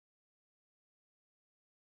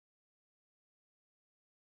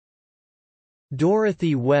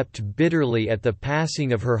Dorothy wept bitterly at the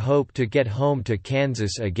passing of her hope to get home to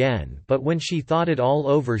Kansas again, but when she thought it all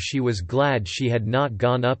over she was glad she had not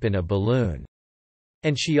gone up in a balloon.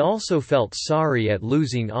 And she also felt sorry at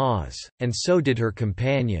losing Oz, and so did her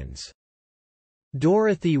companions.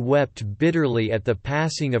 Dorothy wept bitterly at the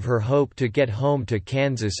passing of her hope to get home to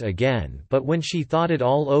Kansas again, but when she thought it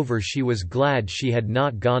all over she was glad she had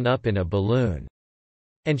not gone up in a balloon.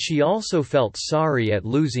 And she also felt sorry at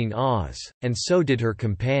losing Oz, and so did her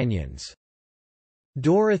companions.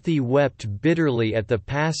 Dorothy wept bitterly at the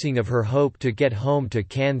passing of her hope to get home to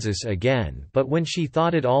Kansas again, but when she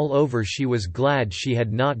thought it all over she was glad she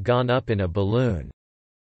had not gone up in a balloon.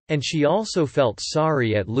 And she also felt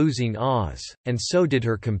sorry at losing Oz, and so did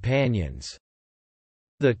her companions.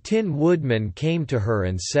 The Tin Woodman came to her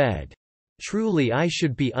and said, "Truly I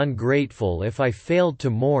should be ungrateful if I failed to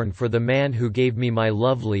mourn for the man who gave me my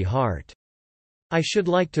lovely heart. I should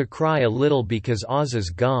like to cry a little because Oz is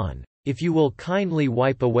gone, if you will kindly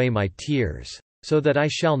wipe away my tears, so that I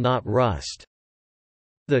shall not rust."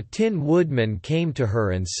 The Tin Woodman came to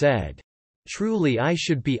her and said, "Truly I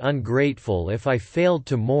should be ungrateful if I failed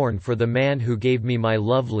to mourn for the man who gave me my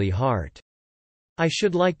lovely heart. I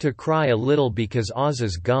should like to cry a little because Oz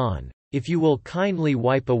is gone, if you will kindly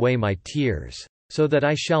wipe away my tears, so that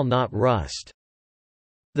I shall not rust."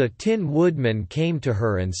 The Tin Woodman came to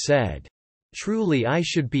her and said, "Truly I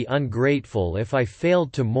should be ungrateful if I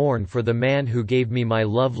failed to mourn for the man who gave me my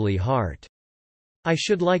lovely heart. I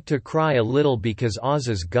should like to cry a little because Oz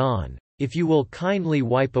is gone, if you will kindly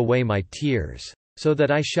wipe away my tears, so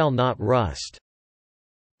that I shall not rust."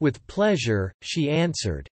 "With pleasure," she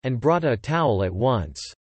answered, and brought a towel at once.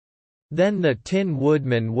 Then the Tin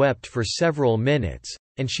Woodman wept for several minutes,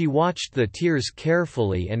 and she watched the tears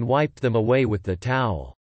carefully and wiped them away with the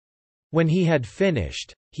towel. When he had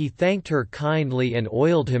finished, he thanked her kindly and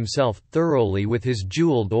oiled himself thoroughly with his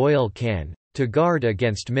jeweled oil can, to guard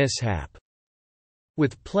against mishap.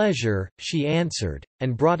 "With pleasure," she answered,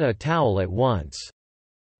 and brought a towel at once.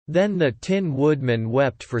 Then the Tin Woodman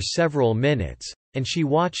wept for several minutes, and she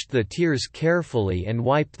watched the tears carefully and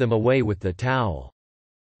wiped them away with the towel.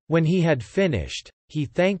 When he had finished, he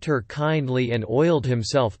thanked her kindly and oiled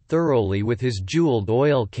himself thoroughly with his jeweled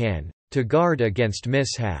oil can, to guard against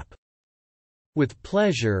mishap. "With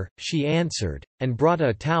pleasure," she answered, and brought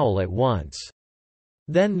a towel at once.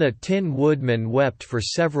 Then the Tin Woodman wept for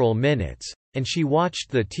several minutes, and she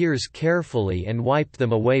watched the tears carefully and wiped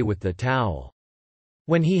them away with the towel.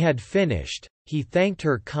 When he had finished, he thanked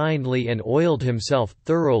her kindly and oiled himself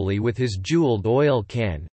thoroughly with his jeweled oil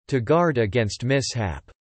can, to guard against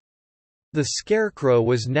mishap. The Scarecrow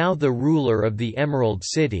was now the ruler of the Emerald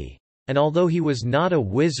City, and although he was not a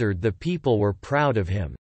wizard the people were proud of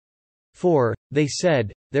him. For, they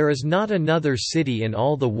said, there is not another city in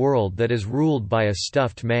all the world that is ruled by a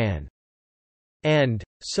stuffed man. And,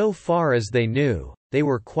 so far as they knew, they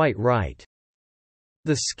were quite right.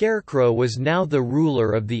 The Scarecrow was now the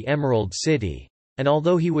ruler of the Emerald City, and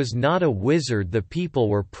although he was not a wizard the people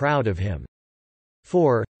were proud of him.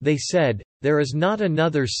 For, they said, there is not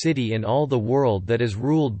another city in all the world that is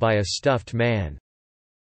ruled by a stuffed man.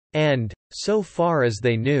 And, so far as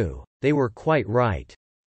they knew, they were quite right.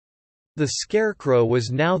 The Scarecrow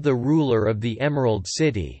was now the ruler of the Emerald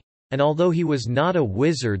City, and although he was not a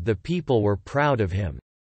wizard the people were proud of him.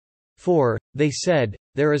 For, they said,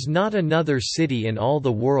 there is not another city in all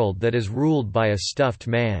the world that is ruled by a stuffed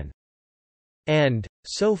man. And,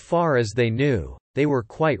 so far as they knew, they were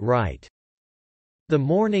quite right. The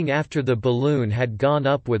morning after the balloon had gone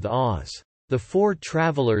up with Oz, the four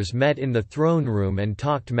travelers met in the throne room and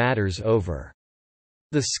talked matters over.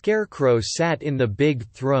 The Scarecrow sat in the big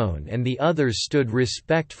throne and the others stood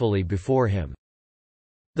respectfully before him.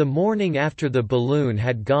 The morning after the balloon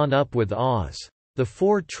had gone up with Oz, the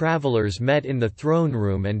four travelers met in the throne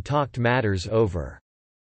room and talked matters over.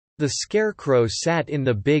 The Scarecrow sat in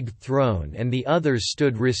the big throne and the others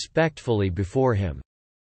stood respectfully before him.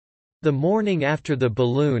 The morning after the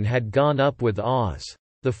balloon had gone up with Oz,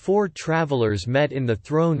 the four travelers met in the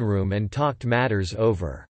throne room and talked matters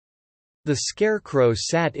over. The Scarecrow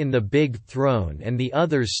sat in the big throne and the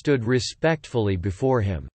others stood respectfully before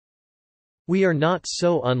him. "We are not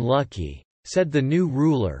so unlucky," said the new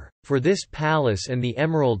ruler, "for this palace and the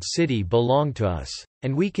Emerald City belong to us,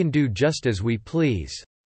 and we can do just as we please.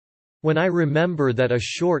 When I remember that a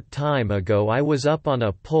short time ago I was up on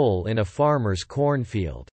a pole in a farmer's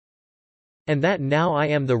cornfield, and that now I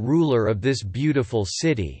am the ruler of this beautiful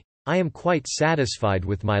city, I am quite satisfied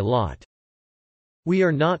with my lot." "We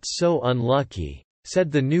are not so unlucky,"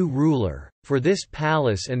 said the new ruler, "for this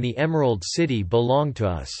palace and the Emerald City belong to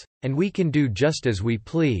us, and we can do just as we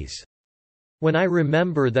please. When I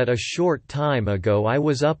remember that a short time ago I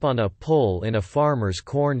was up on a pole in a farmer's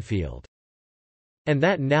cornfield. And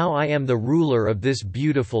that now I am the ruler of this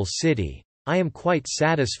beautiful city, I am quite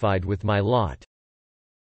satisfied with my lot.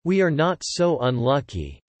 We are not so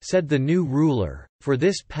unlucky, said the new ruler, for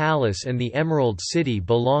this palace and the Emerald City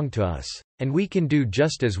belong to us, and we can do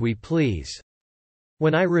just as we please.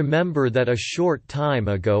 When I remember that a short time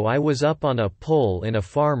ago I was up on a pole in a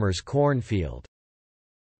farmer's cornfield.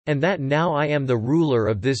 And that now I am the ruler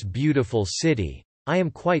of this beautiful city, I am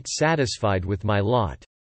quite satisfied with my lot.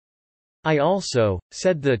 I also,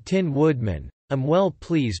 said the Tin Woodman, am well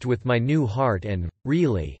pleased with my new heart and,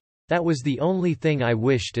 really, that was the only thing I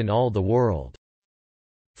wished in all the world.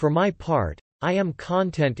 For my part, I am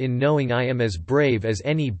content in knowing I am as brave as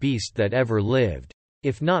any beast that ever lived,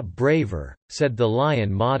 if not braver, said the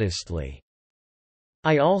Lion modestly.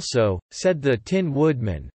 I also, said the Tin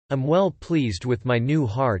Woodman, am well pleased with my new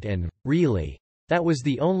heart and, really, that was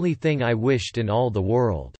the only thing I wished in all the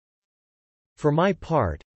world. For my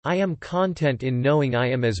part, I am content in knowing I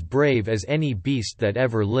am as brave as any beast that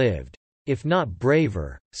ever lived, if not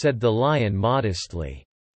braver, said the Lion modestly.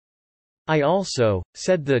 I also,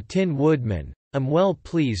 said the Tin Woodman, am well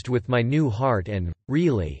pleased with my new heart and,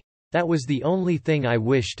 really, that was the only thing I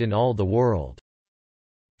wished in all the world.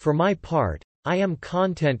 For my part, I am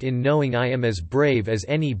content in knowing I am as brave as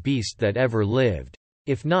any beast that ever lived,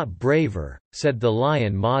 if not braver, said the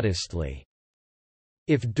Lion modestly.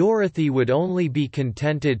 If Dorothy would only be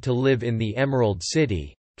contented to live in the Emerald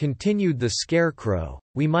City, continued the Scarecrow,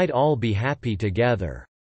 we might all be happy together.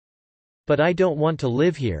 But I don't want to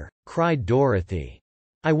live here, cried Dorothy.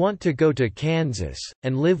 I want to go to Kansas,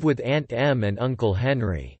 and live with Aunt Em and Uncle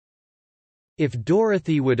Henry. If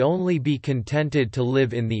Dorothy would only be contented to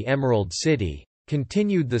live in the Emerald City,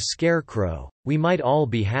 continued the Scarecrow, we might all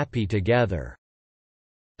be happy together.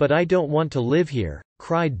 But I don't want to live here,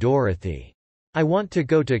 cried Dorothy. I want to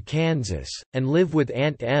go to Kansas, and live with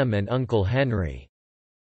Aunt Em and Uncle Henry.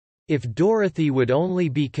 If Dorothy would only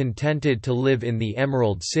be contented to live in the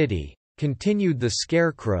Emerald City, continued the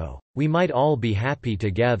Scarecrow, we might all be happy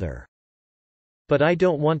together. But I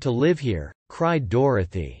don't want to live here, cried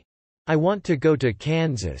Dorothy. I want to go to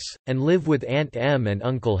Kansas, and live with Aunt Em and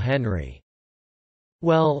Uncle Henry.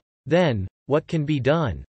 Well, then, what can be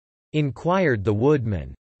done? Inquired the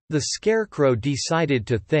Woodman. The Scarecrow decided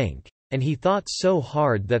to think, and he thought so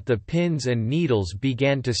hard that the pins and needles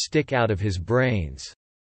began to stick out of his brains.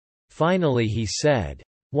 Finally he said,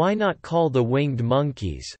 "Why not call the winged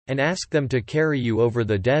monkeys, and ask them to carry you over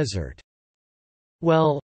the desert?"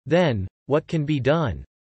 Well, then, what can be done?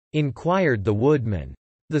 Inquired the Woodman.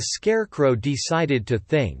 The Scarecrow decided to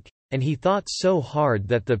think, and he thought so hard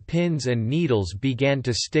that the pins and needles began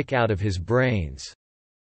to stick out of his brains.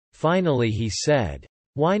 Finally he said,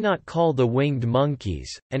 "Why not call the winged monkeys,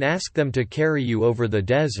 and ask them to carry you over the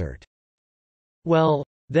desert?" Well,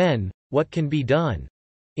 then, what can be done?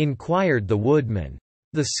 Inquired the Woodman.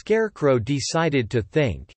 The Scarecrow decided to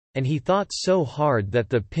think, and he thought so hard that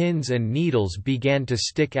the pins and needles began to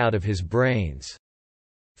stick out of his brains.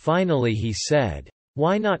 Finally he said,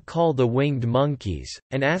 "Why not call the winged monkeys,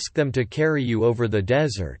 and ask them to carry you over the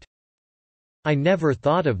desert?" "I never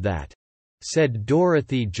thought of that," said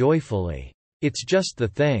Dorothy joyfully. "It's just the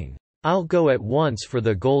thing. I'll go at once for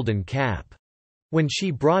the golden cap." When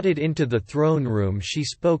she brought it into the throne room she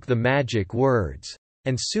spoke the magic words,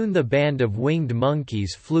 and soon the band of winged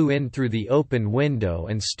monkeys flew in through the open window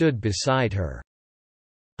and stood beside her.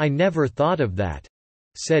 "I never thought of that,"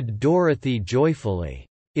 said Dorothy joyfully.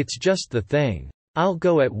 "It's just the thing. I'll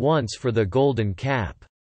go at once for the golden cap."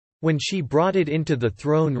 When she brought it into the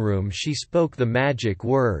throne room she spoke the magic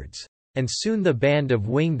words, and soon the band of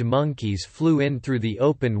winged monkeys flew in through the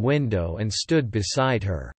open window and stood beside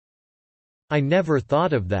her. "I never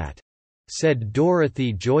thought of that," said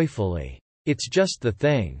Dorothy joyfully. "It's just the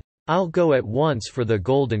thing. I'll go at once for the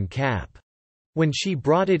golden cap." When she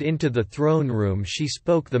brought it into the throne room she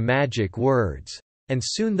spoke the magic words, and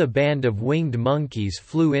soon the band of winged monkeys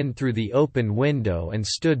flew in through the open window and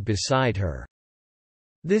stood beside her.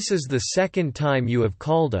 "This is the second time you have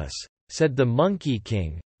called us," said the Monkey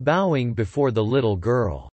King, bowing before the little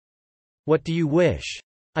girl. "What do you wish?"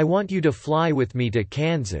 "I want you to fly with me to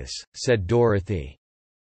Kansas," said Dorothy.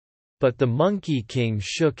 But the Monkey King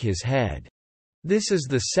shook his head. "This is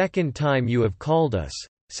the second time you have called us,"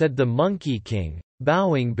 said the Monkey King,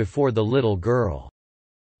 bowing before the little girl.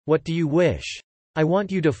 "What do you wish?" "I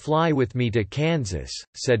want you to fly with me to Kansas,"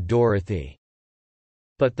 said Dorothy.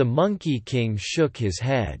 But the Monkey King shook his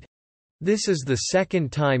head. "This is the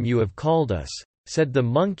second time you have called us," said the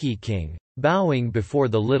Monkey King, bowing before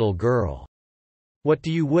the little girl. "What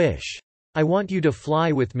do you wish?" "I want you to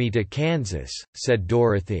fly with me to Kansas," said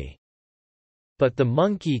Dorothy. But the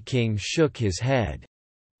Monkey King shook his head.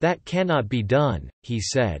 "That cannot be done," he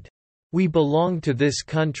said. "We belong to this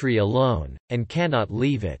country alone, and cannot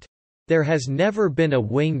leave it. There has never been a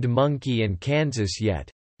winged monkey in Kansas yet,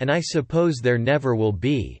 and I suppose there never will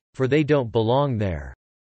be, for they don't belong there.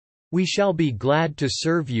 We shall be glad to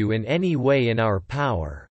serve you in any way in our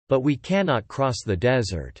power, but we cannot cross the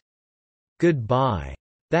desert. Goodbye."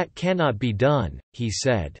 "That cannot be done," he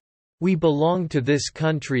said. "We belong to this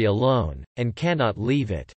country alone, and cannot leave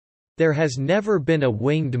it. There has never been a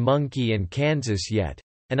winged monkey in Kansas yet,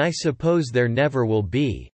 and I suppose there never will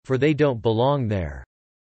be, for they don't belong there.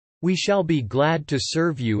 We shall be glad to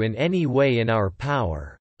serve you in any way in our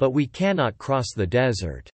power, but we cannot cross the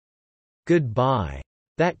desert. Goodbye."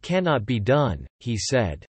 "That cannot be done," he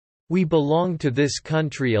said. "We belong to this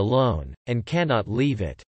country alone, and cannot leave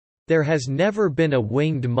it. There has never been a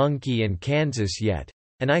winged monkey in Kansas yet,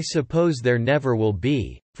 and I suppose there never will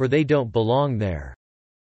be, for they don't belong there.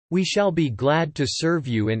 We shall be glad to serve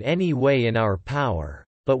you in any way in our power,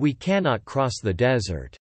 but we cannot cross the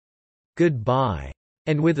desert. Goodbye."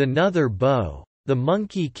 And with another bow, the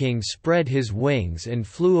Monkey King spread his wings and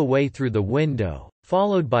flew away through the window,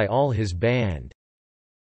 followed by all his band.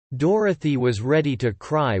 Dorothy was ready to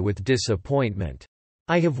cry with disappointment.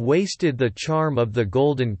 "I have wasted the charm of the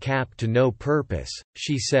golden cap to no purpose,"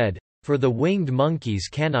 she said, "for the winged monkeys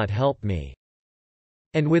cannot help me."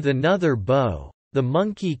 And with another bow, the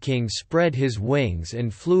Monkey King spread his wings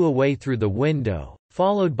and flew away through the window,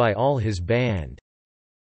 followed by all his band.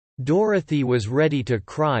 Dorothy was ready to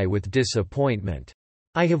cry with disappointment.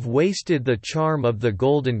 "I have wasted the charm of the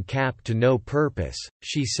golden cap to no purpose,"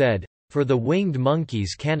 she said, "for the winged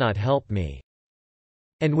monkeys cannot help me."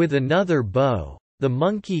 And with another bow, the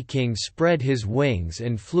Monkey King spread his wings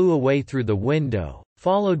and flew away through the window,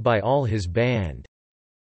 followed by all his band.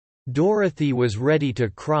 Dorothy was ready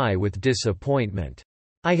to cry with disappointment.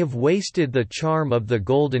 "I have wasted the charm of the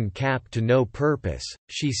golden cap to no purpose,"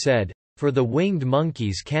 she said, "for the winged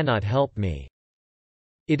monkeys cannot help me."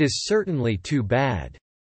 "It is certainly too bad,"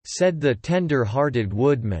 said the tender-hearted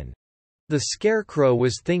woodman. The Scarecrow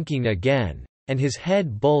was thinking again, and his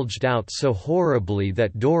head bulged out so horribly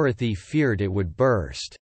that Dorothy feared it would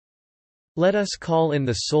burst. "Let us call in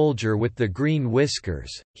the soldier with the green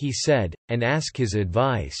whiskers," he said, "and ask his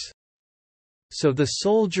advice." So the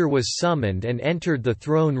soldier was summoned and entered the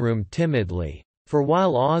throne room timidly, for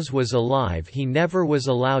while Oz was alive he never was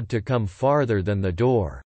allowed to come farther than the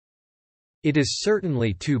door. "It is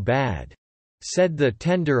certainly too bad," said the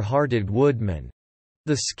tender-hearted woodman.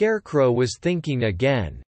 The Scarecrow was thinking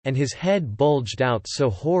again, and his head bulged out so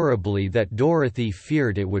horribly that Dorothy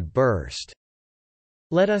feared it would burst.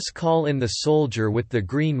 "Let us call in the soldier with the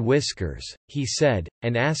green whiskers," he said,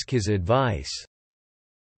 "and ask his advice."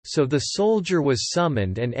 So the soldier was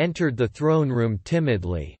summoned and entered the throne room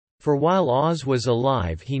timidly, for while Oz was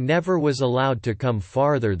alive he never was allowed to come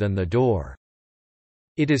farther than the door.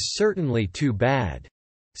 "It is certainly too bad,"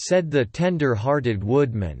 said the tender-hearted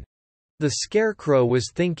woodman. The Scarecrow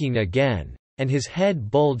was thinking again, and his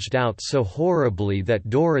head bulged out so horribly that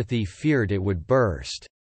Dorothy feared it would burst.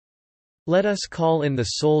 "Let us call in the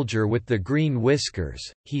soldier with the green whiskers,"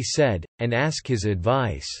 he said, "and ask his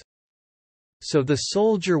advice." So the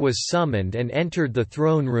soldier was summoned and entered the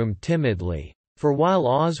throne room timidly, for while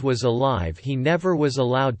Oz was alive he never was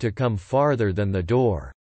allowed to come farther than the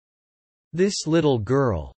door. "This little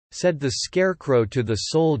girl," said the Scarecrow to the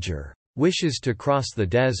soldier, "wishes to cross the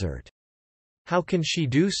desert. How can she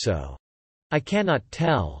do so?" "I cannot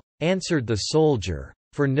tell," answered the soldier,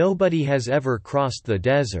 "for nobody has ever crossed the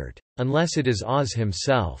desert, unless it is Oz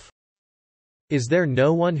himself." "Is there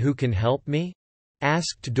no one who can help me?"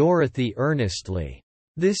 asked Dorothy earnestly.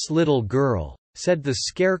 "This little girl," said the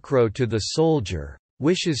Scarecrow to the soldier,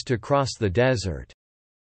 "wishes to cross the desert.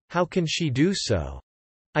 How can she do so?"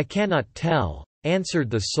 "I cannot tell," answered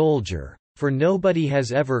the soldier, "for nobody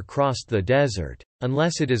has ever crossed the desert,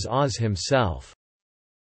 unless it is Oz himself."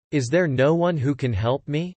 "Is there no one who can help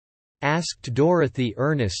me?" asked Dorothy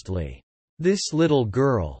earnestly. "This little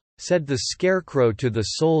girl," said the Scarecrow to the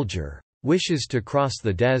soldier, "wishes to cross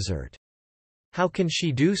the desert. How can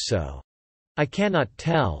she do so?" "I cannot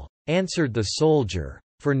tell," answered the soldier,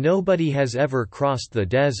 "for nobody has ever crossed the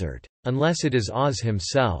desert, unless it is Oz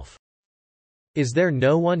himself." "Is there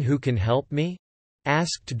no one who can help me?"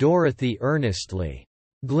 asked Dorothy earnestly.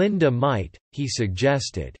 "Glinda might," he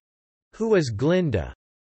suggested. "Who is Glinda?"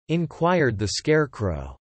 inquired the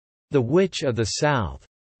Scarecrow. "The Witch of the South.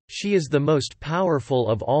 She is the most powerful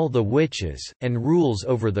of all the witches, and rules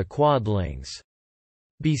over the Quadlings.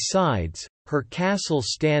 Besides, Her castle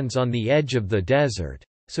stands on the edge of the desert,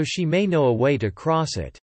 so she may know a way to cross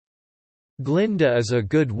it. Glinda is a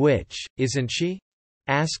good witch, isn't she?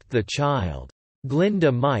 Asked the child.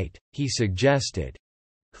 Glinda might, he suggested.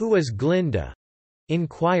 Who is Glinda?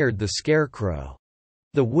 Inquired the Scarecrow.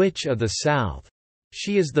 The Witch of the South.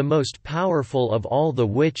 She is the most powerful of all the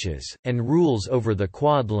witches, and rules over the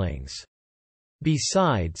Quadlings.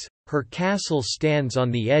 Besides, her castle stands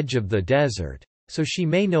on the edge of the desert, so she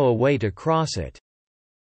may know a way to cross it.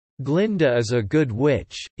 Glinda is a good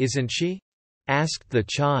witch, isn't she? Asked the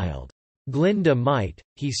child. Glinda might,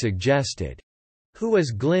 he suggested. Who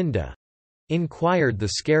is Glinda? Inquired the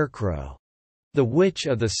Scarecrow. The Witch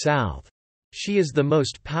of the South. She is the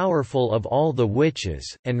most powerful of all the witches,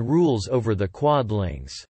 and rules over the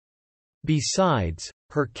Quadlings. Besides,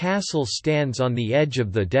 her castle stands on the edge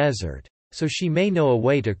of the desert, so she may know a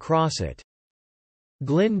way to cross it.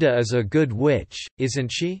 Glinda is a good witch,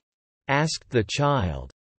 isn't she? Asked the child.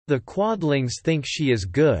 The Quadlings think she is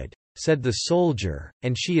good, said the soldier,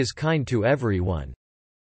 and she is kind to everyone.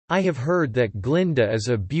 I have heard that Glinda is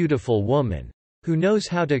a beautiful woman, who knows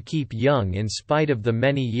how to keep young in spite of the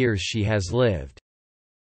many years she has lived.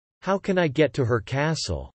 How can I get to her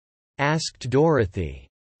castle? Asked Dorothy.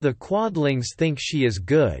 The Quadlings think she is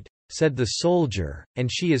good, said the soldier, and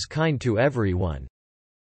she is kind to everyone.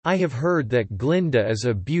 I have heard that Glinda is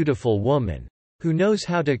a beautiful woman, who knows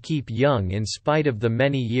how to keep young in spite of the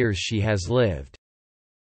many years she has lived.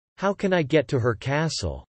 How can I get to her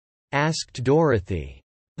castle? Asked Dorothy.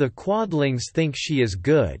 The Quadlings think she is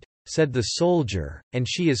good, said the soldier, and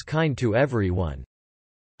she is kind to everyone.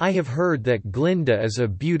 I have heard that Glinda is a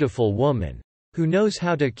beautiful woman, who knows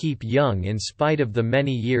how to keep young in spite of the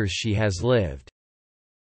many years she has lived.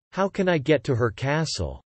 How can I get to her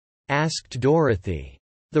castle? Asked Dorothy.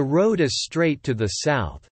 The road is straight to the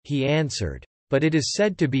south, he answered, but it is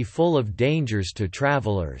said to be full of dangers to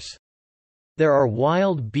travelers. There are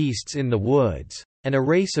wild beasts in the woods, and a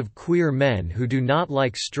race of queer men who do not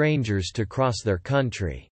like strangers to cross their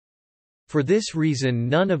country. For this reason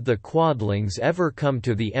none of the Quadlings ever come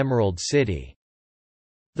to the Emerald City.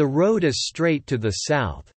 The road is straight to the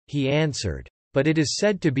south, he answered, but it is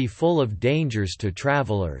said to be full of dangers to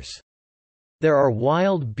travelers. There are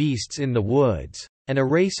wild beasts in the woods, and a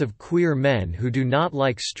race of queer men who do not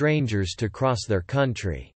like strangers to cross their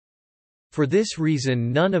country. For this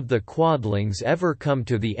reason none of the Quadlings ever come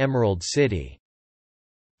to the Emerald City.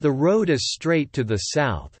 The road is straight to the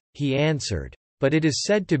south, he answered, but it is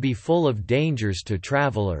said to be full of dangers to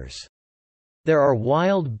travelers. There are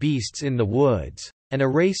wild beasts in the woods, and a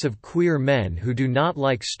race of queer men who do not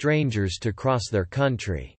like strangers to cross their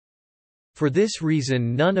country. For this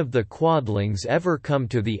reason none of the Quadlings ever come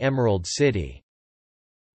to the Emerald City.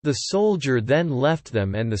 The soldier then left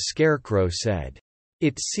them and the Scarecrow said,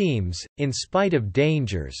 "It seems, in spite of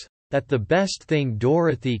dangers, that the best thing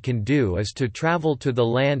Dorothy can do is to travel to the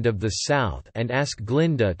land of the south and ask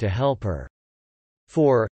Glinda to help her.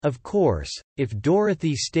 For, of course, if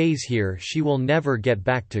Dorothy stays here she will never get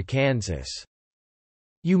back to Kansas."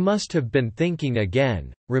 "You must have been thinking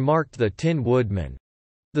again," remarked the Tin Woodman.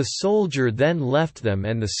 The soldier then left them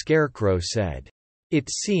and the Scarecrow said, "It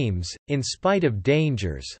seems, in spite of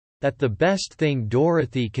dangers, that the best thing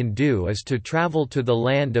Dorothy can do is to travel to the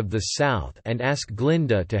land of the south and ask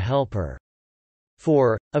Glinda to help her.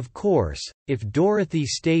 For, of course, if Dorothy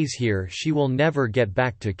stays here she will never get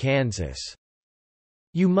back to Kansas."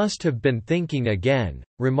 "You must have been thinking again,"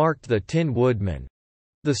 remarked the Tin Woodman.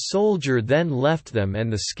 The soldier then left them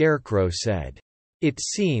and the Scarecrow said, "It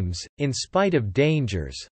seems, in spite of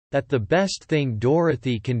dangers, that the best thing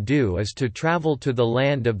Dorothy can do is to travel to the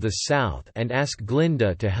land of the south and ask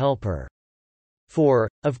Glinda to help her. For,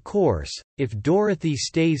 of course, if Dorothy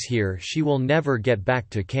stays here she will never get back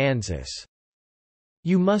to Kansas."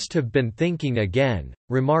 "You must have been thinking again,"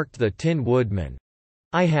 remarked the Tin Woodman.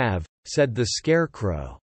 "I have," said the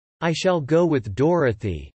Scarecrow. "I shall go with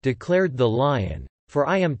Dorothy," declared the Lion, "for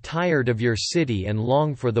I am tired of your city and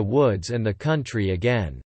long for the woods and the country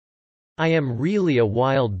again. I am really a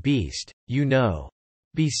wild beast, you know.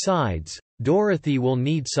 Besides, Dorothy will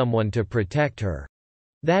need someone to protect her."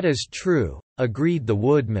 "That is true," agreed the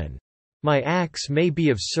Woodman. "My axe may be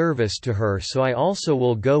of service to her, so I also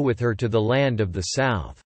will go with her to the land of the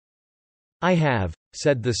south." "I have,"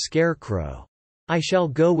 said the Scarecrow. "I shall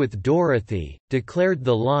go with Dorothy," declared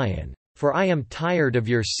the Lion, "for I am tired of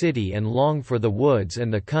your city and long for the woods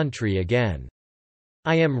and the country again.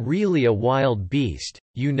 I am really a wild beast,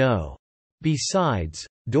 you know. Besides,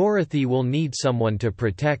 Dorothy will need someone to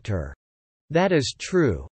protect her." "That is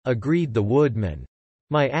true," agreed the Woodman.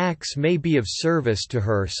 My axe may be of service to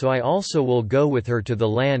her, so I also will go with her to the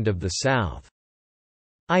land of the south."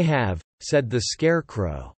 "I have," said the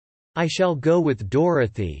Scarecrow. "I shall go with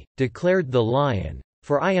Dorothy," declared the Lion,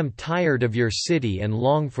 "for I am tired of your city and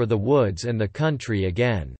long for the woods and the country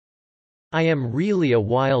again. I am really a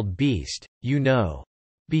wild beast, you know.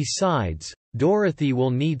 Besides, Dorothy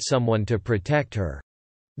will need someone to protect her."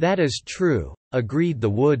 "That is true," agreed the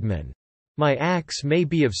Woodman. "My axe may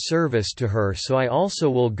be of service to her, so I also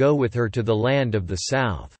will go with her to the land of the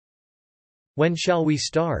south." "When shall we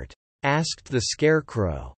start?" asked the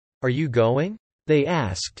Scarecrow. "Are you going?" they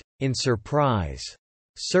asked, in surprise.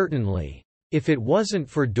 "Certainly. If it wasn't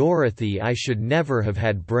for Dorothy, I should never have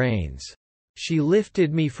had brains. She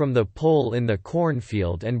lifted me from the pole in the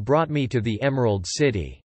cornfield and brought me to the Emerald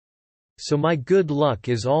City. So my good luck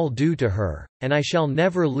is all due to her, and I shall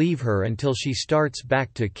never leave her until she starts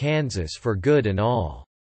back to Kansas for good and all."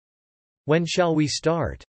 "When shall we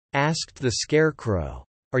start?" asked the Scarecrow.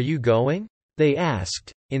 "Are you going?" they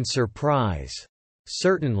asked, in surprise.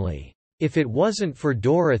 "Certainly. If it wasn't for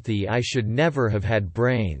Dorothy, I should never have had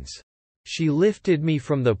brains. She lifted me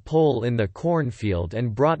from the pole in the cornfield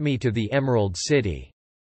and brought me to the Emerald City.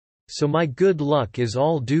 So my good luck is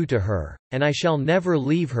all due to her, and I shall never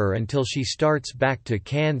leave her until she starts back to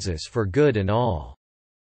Kansas for good and all."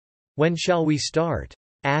 "When shall we start?"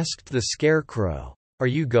 asked the Scarecrow. "Are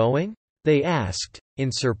you going?" they asked,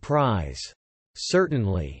 in surprise.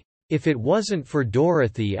 "Certainly. If it wasn't for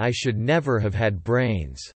Dorothy, I should never have had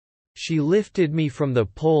brains. She lifted me from the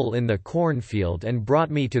pole in the cornfield and brought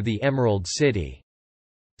me to the Emerald City.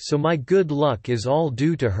 So my good luck is all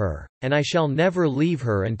due to her, and I shall never leave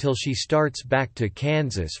her until she starts back to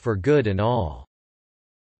Kansas for good and all."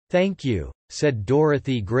 "Thank you," said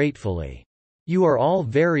Dorothy gratefully. "You are all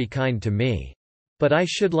very kind to me. But I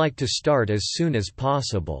should like to start as soon as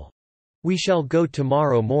possible." "We shall go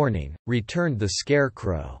tomorrow morning," returned the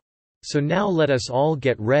Scarecrow. "So now let us all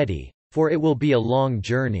get ready, for it will be a long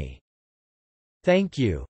journey." "Thank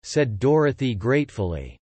you," said Dorothy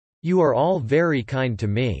gratefully. "You are all very kind to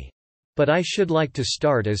me. But I should like to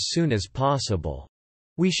start as soon as possible."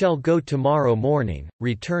 "We shall go tomorrow morning,"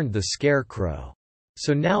 returned the Scarecrow.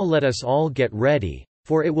 "So now let us all get ready,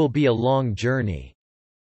 for it will be a long journey."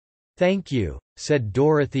 "Thank you," said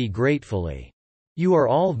Dorothy gratefully. "You are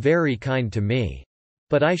all very kind to me.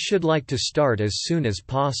 But I should like to start as soon as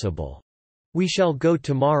possible." "We shall go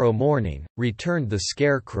tomorrow morning," returned the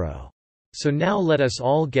Scarecrow. "So now let us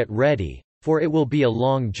all get ready, for it will be a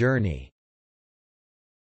long journey."